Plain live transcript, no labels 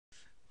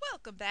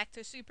Welcome back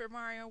to Super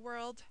Mario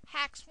World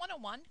Hacks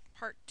 101,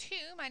 Part 2.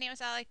 My name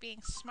is I Like Being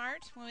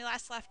Smart. When we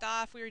last left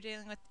off, we were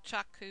dealing with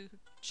Chuck who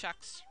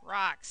chucks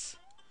rocks.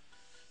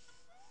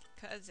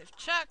 Because if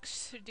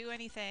Chucks should do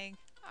anything...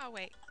 Oh,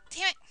 wait.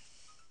 Damn it!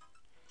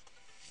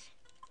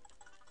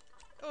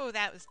 Oh,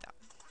 that was dumb.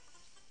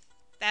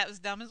 That was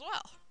dumb as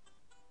well.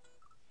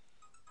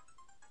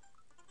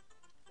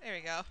 There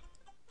we go.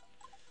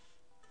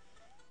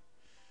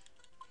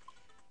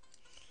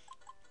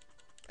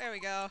 There we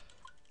go.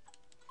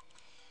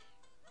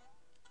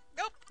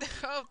 Nope!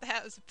 Oh,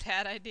 that was a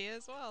bad idea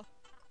as well.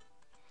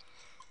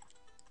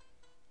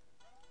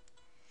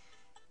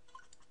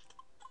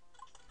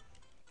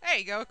 There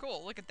you go,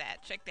 cool. Look at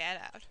that. Check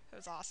that out. That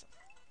was awesome.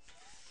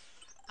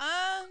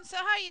 So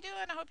how you doing?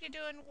 I hope you're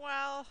doing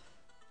well.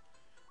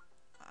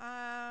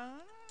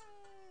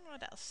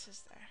 What else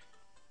is there?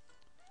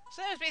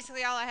 So that was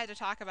basically all I had to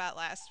talk about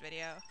last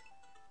video.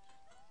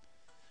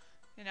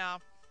 You know,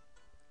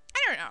 I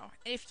don't know.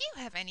 If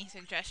you have any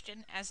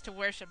suggestion as to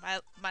where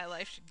my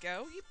life should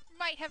go, you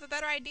might have a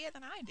better idea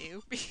than I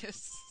do,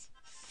 because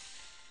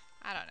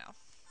I don't know.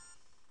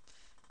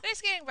 But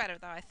it's getting better,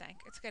 though, I think.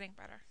 It's getting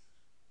better.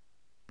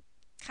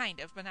 Kind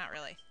of, but not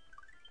really.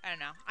 I don't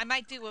know. I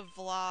might do a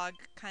vlog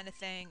kind of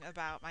thing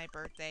about my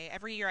birthday.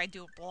 Every year I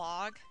do a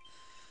vlog.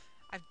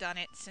 I've done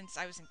it since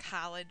I was in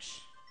college.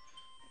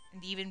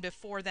 And even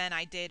before then,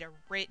 I did a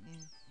written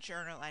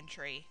journal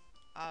entry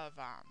of,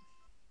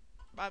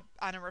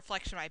 on a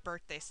reflection of my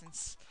birthday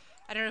since,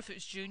 I don't know if it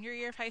was junior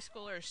year of high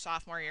school or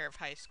sophomore year of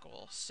high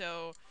school.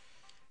 So,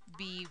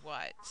 be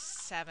what,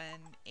 7,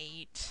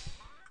 8,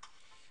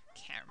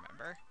 can't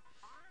remember.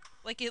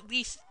 Like at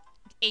least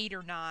 8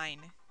 or 9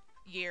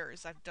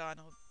 years I've done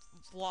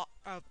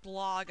a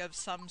blog of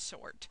some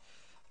sort.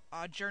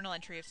 A journal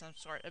entry of some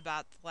sort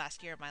about the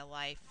last year of my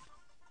life.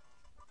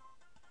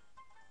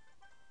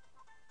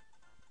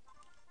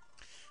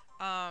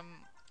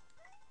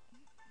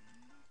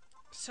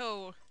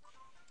 So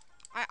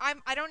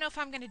I don't know if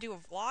I'm gonna do a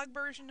vlog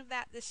version of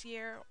that this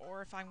year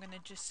or if I'm gonna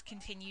just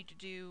continue to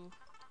do.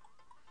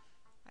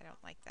 I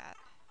don't like that.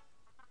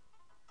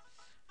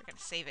 We're gonna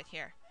save it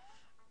here.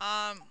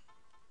 Oh,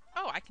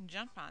 I can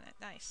jump on it.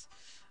 Nice.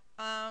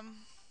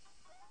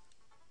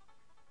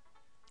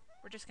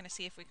 We're just gonna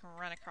see if we can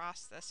run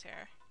across this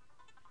here.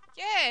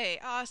 Yay!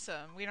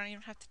 Awesome. We don't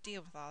even have to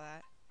deal with all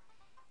that.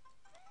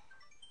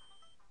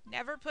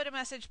 Never put a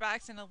message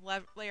box in a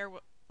level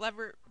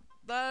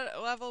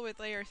with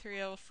layer 3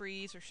 will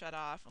freeze or shut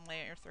off when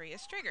layer 3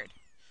 is triggered.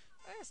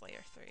 That is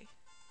layer 3.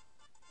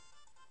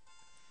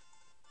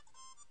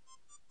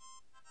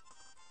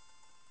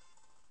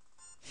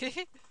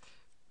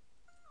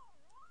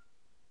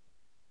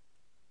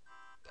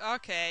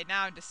 Okay,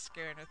 now I'm just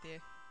screwing with you.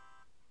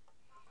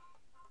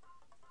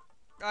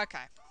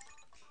 Okay.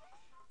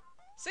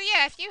 So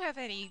yeah, if you have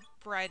any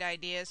bright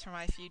ideas for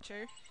my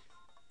future,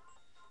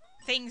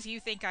 things you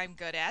think I'm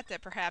good at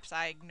that perhaps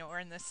I ignore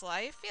in this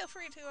life, feel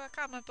free to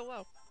comment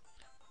below.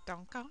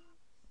 Don't go.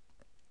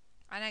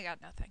 And I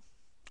got nothing.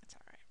 It's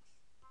alright.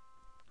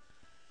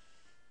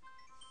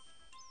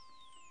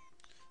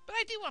 But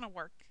I do want to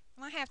work.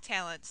 And I have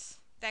talents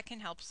that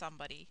can help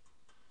somebody.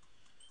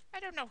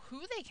 I don't know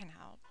who they can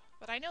help,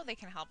 but I know they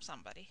can help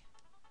somebody.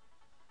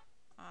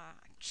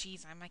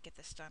 Geez, I might get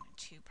this done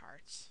in 2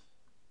 parts.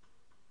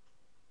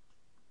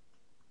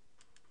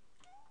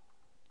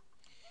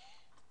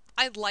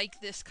 I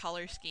like this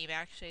color scheme,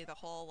 actually. The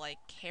whole, like,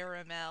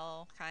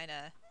 caramel kind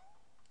of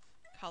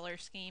color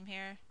scheme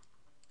here.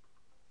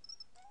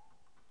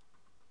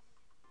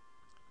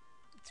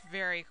 It's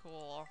very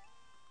cool.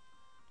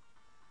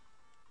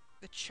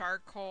 The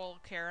charcoal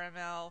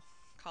caramel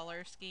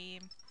color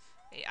scheme.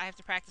 I have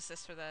to practice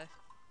this for the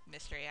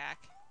mystery hack.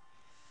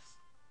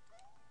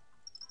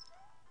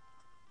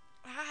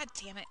 Ah,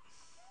 damn it.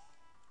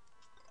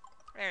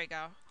 There we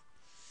go.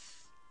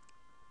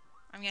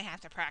 I'm gonna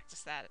have to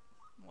practice that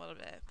a little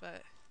bit,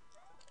 but...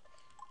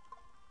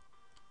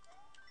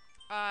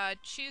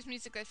 choose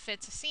music that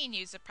fits a scene.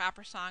 Use the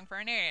proper song for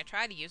an area.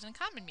 Try to use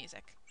uncommon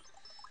music.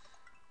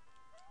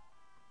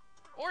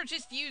 Or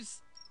just use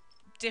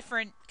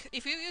different...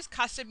 If you use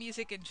custom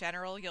music in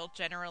general, you'll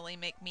generally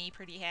make me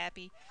pretty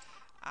happy.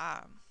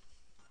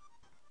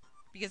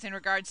 Because in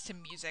regards to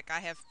music,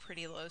 I have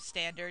pretty low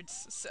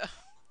standards, so...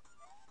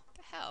 What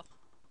the hell?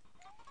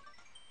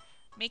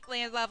 Make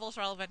land levels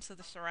relevant to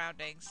the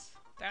surroundings.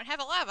 Don't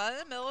have a lava in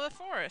the middle of a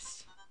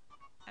forest.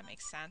 That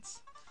makes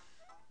sense.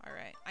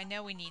 Alright, I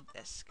know we need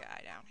this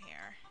guy down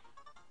here.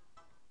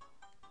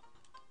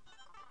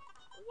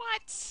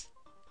 What?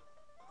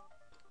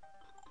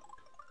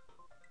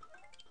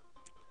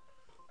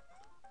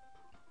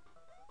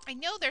 I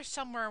know there's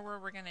somewhere where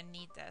we're gonna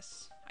need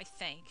this. I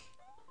think.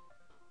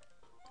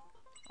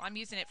 Well, I'm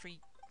using it for...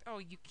 Oh,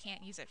 you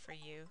can't use it for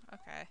you.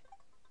 Okay.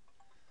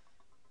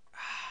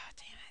 Ah,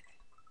 damn it.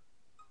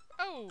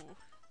 Oh!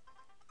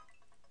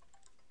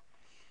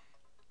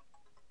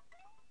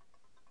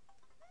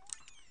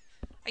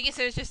 I guess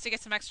it was just to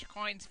get some extra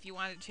coins if you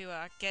wanted to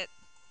get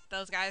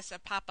those guys to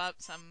pop up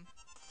some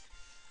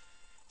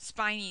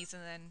spinies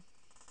and then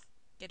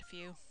get a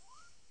few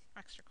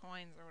extra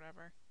coins or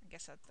whatever. I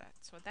guess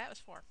that's what that was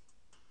for.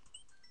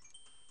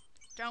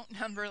 Don't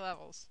number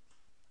levels.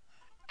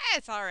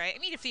 It's alright. I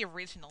mean, if the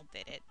original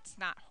did it, it's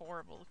not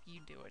horrible if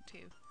you do it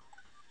too.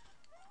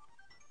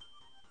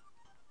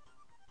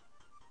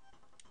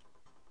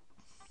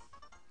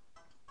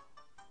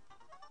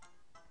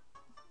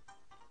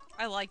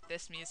 I like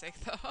this music,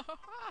 though.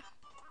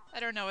 I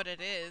don't know what it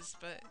is,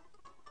 but...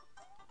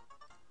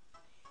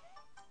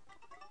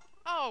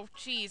 Oh,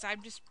 jeez, I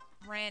just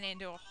ran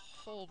into a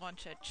whole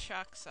bunch of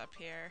chucks up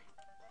here.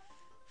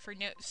 For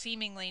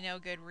seemingly no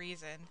good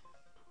reason.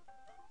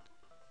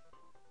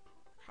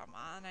 Come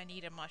on, I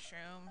need a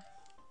mushroom.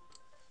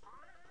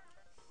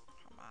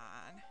 Come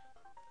on.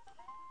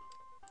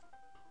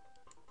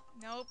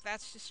 Nope,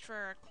 that's just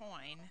for a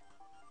coin.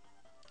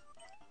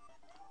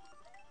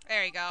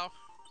 There you go.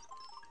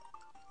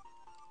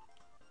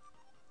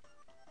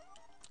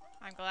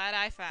 I'm glad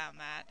I found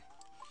that.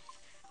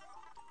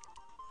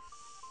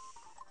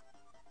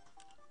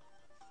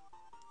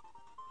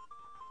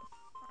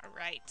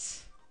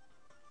 Alright.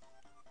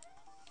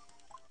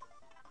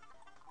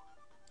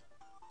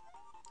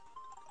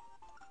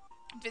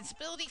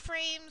 Invincibility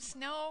frames?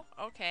 No?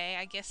 Okay,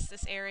 I guess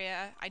this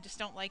area. I just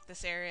don't like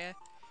this area.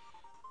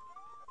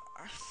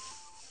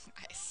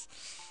 Nice.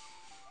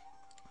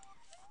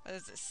 What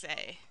does it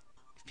say?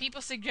 If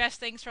people suggest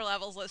things for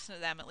levels, listen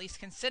to them. At least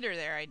consider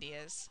their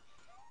ideas.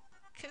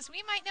 Because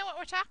we might know what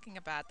we're talking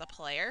about, the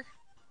player.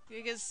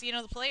 Because, you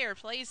know, the player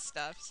plays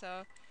stuff,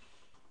 so...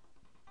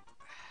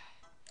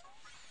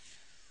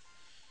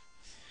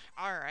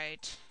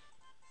 Alright.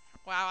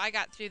 Wow, I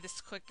got through this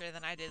quicker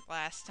than I did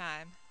last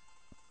time.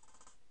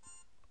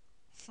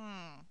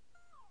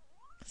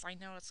 Because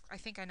I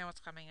think I know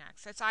what's coming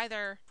next. It's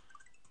either...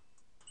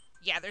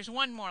 Yeah, there's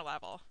one more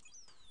level.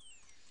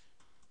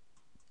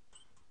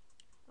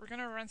 We're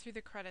gonna run through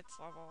the credits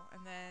level,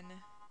 and then...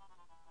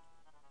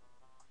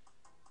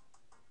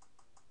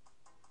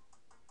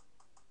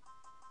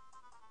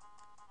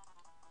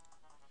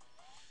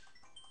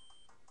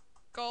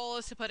 Goal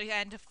is to put an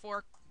end to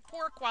poor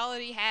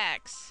quality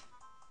hacks.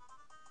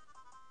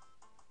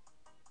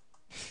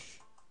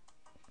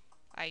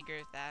 I agree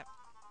with that.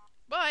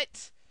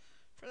 But,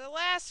 for the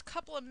last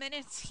couple of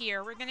minutes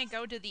here, we're gonna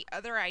go to the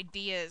other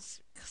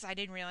ideas, because I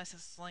didn't realize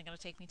this was only gonna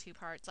take me 2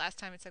 parts. Last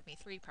time it took me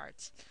 3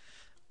 parts.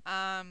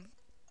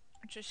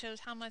 It just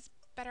shows how much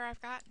better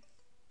I've gotten.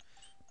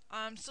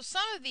 So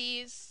some of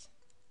these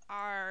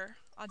are...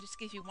 I'll just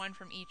give you one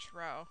from each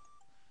row.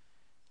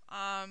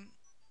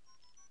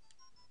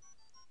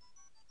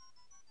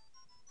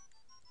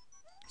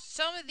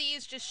 Some of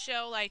these just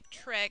show, like,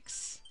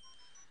 tricks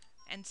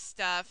and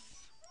stuff.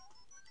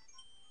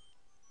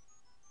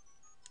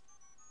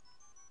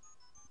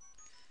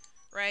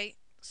 Right?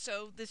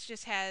 So this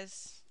just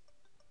has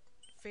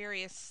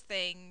various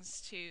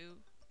things to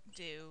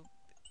do.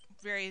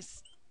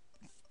 Various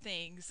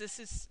things. This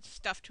is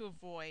stuff to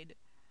avoid.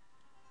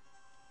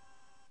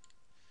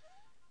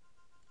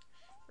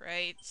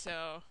 Right?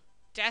 So,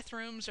 death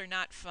rooms are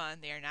not fun.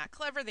 They are not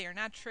clever. They are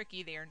not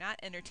tricky. They are not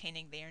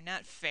entertaining. They are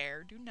not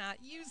fair. Do not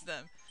use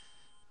them.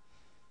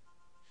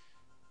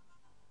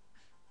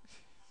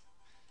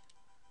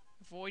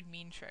 Avoid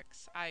mean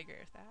tricks. I agree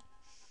with that.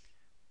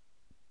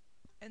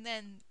 And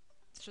then,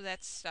 so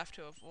that's stuff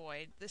to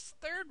avoid. This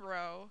third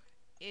row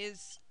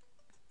is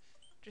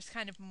just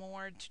kind of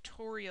more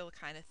tutorial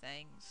kind of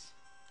things.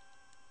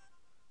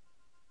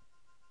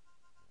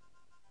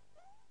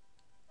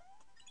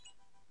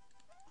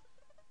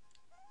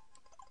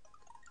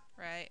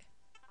 Right?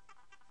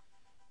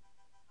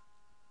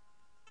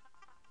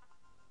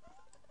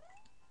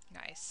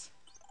 Nice.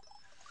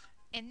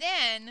 And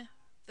then,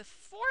 the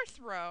fourth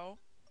row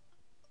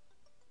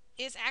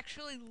is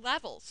actually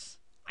levels.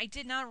 I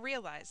did not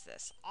realize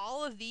this.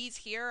 All of these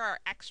here are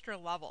extra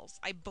levels,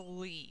 I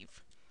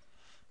believe.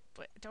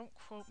 But don't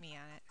quote me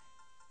on it.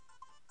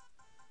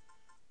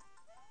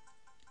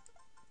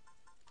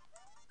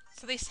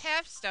 So they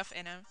have stuff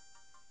in them.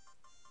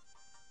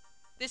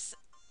 This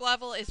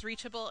level is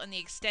reachable in the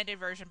extended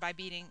version by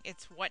beating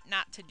its what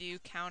not to do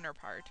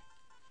counterpart.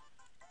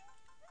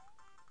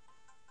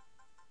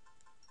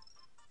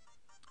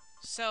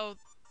 So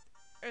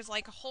there's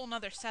like a whole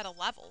nother set of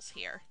levels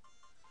here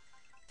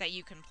that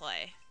you can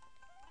play.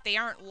 They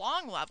aren't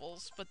long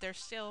levels, but they're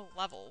still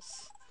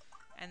levels.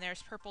 And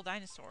there's purple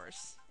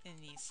dinosaurs in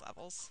these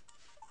levels.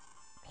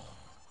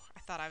 I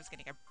thought I was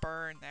getting a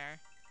burn there.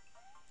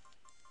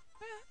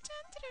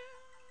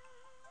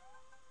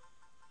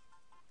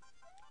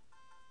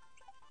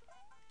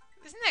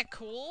 Isn't that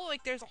cool?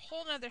 Like, there's a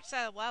whole nother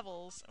set of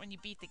levels when you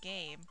beat the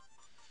game.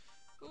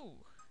 Ooh.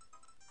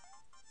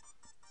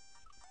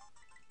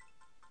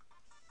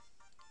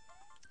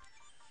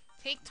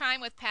 Take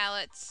time with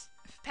pallets.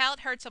 If a pallet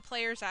hurts a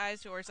player's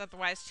eyes or is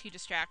otherwise too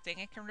distracting,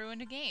 it can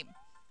ruin a game.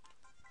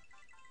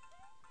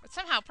 But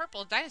somehow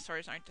purple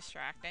dinosaurs aren't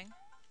distracting.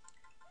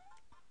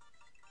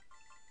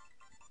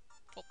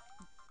 Well,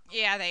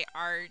 yeah, they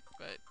aren't,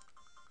 but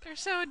they're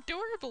so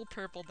adorable,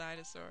 purple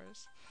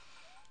dinosaurs.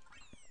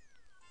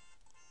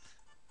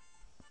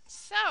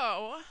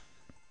 So,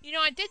 you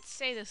know, I did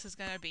say this is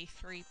going to be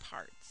 3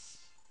 parts,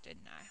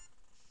 didn't I?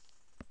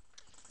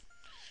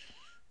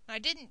 I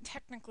didn't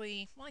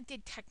technically, well, I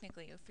did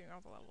technically go through all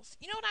the levels.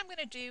 You know what I'm going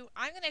to do?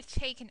 I'm going to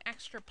take an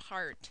extra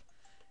part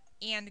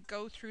and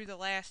go through the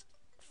last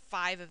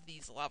 5 of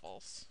these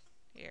levels.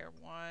 Here,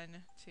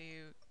 1, 2,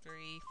 3,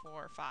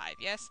 4, 5,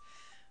 yes?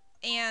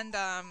 And,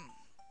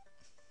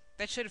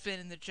 that should have been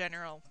in the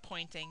general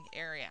pointing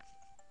area.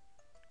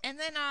 And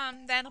then,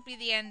 that'll be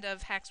the end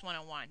of Hacks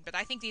 101. But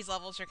I think these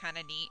levels are kind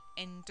of neat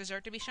and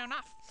deserve to be shown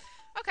off.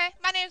 Okay,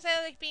 my name's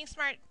I Like Being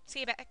Smart. See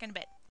you back in a bit.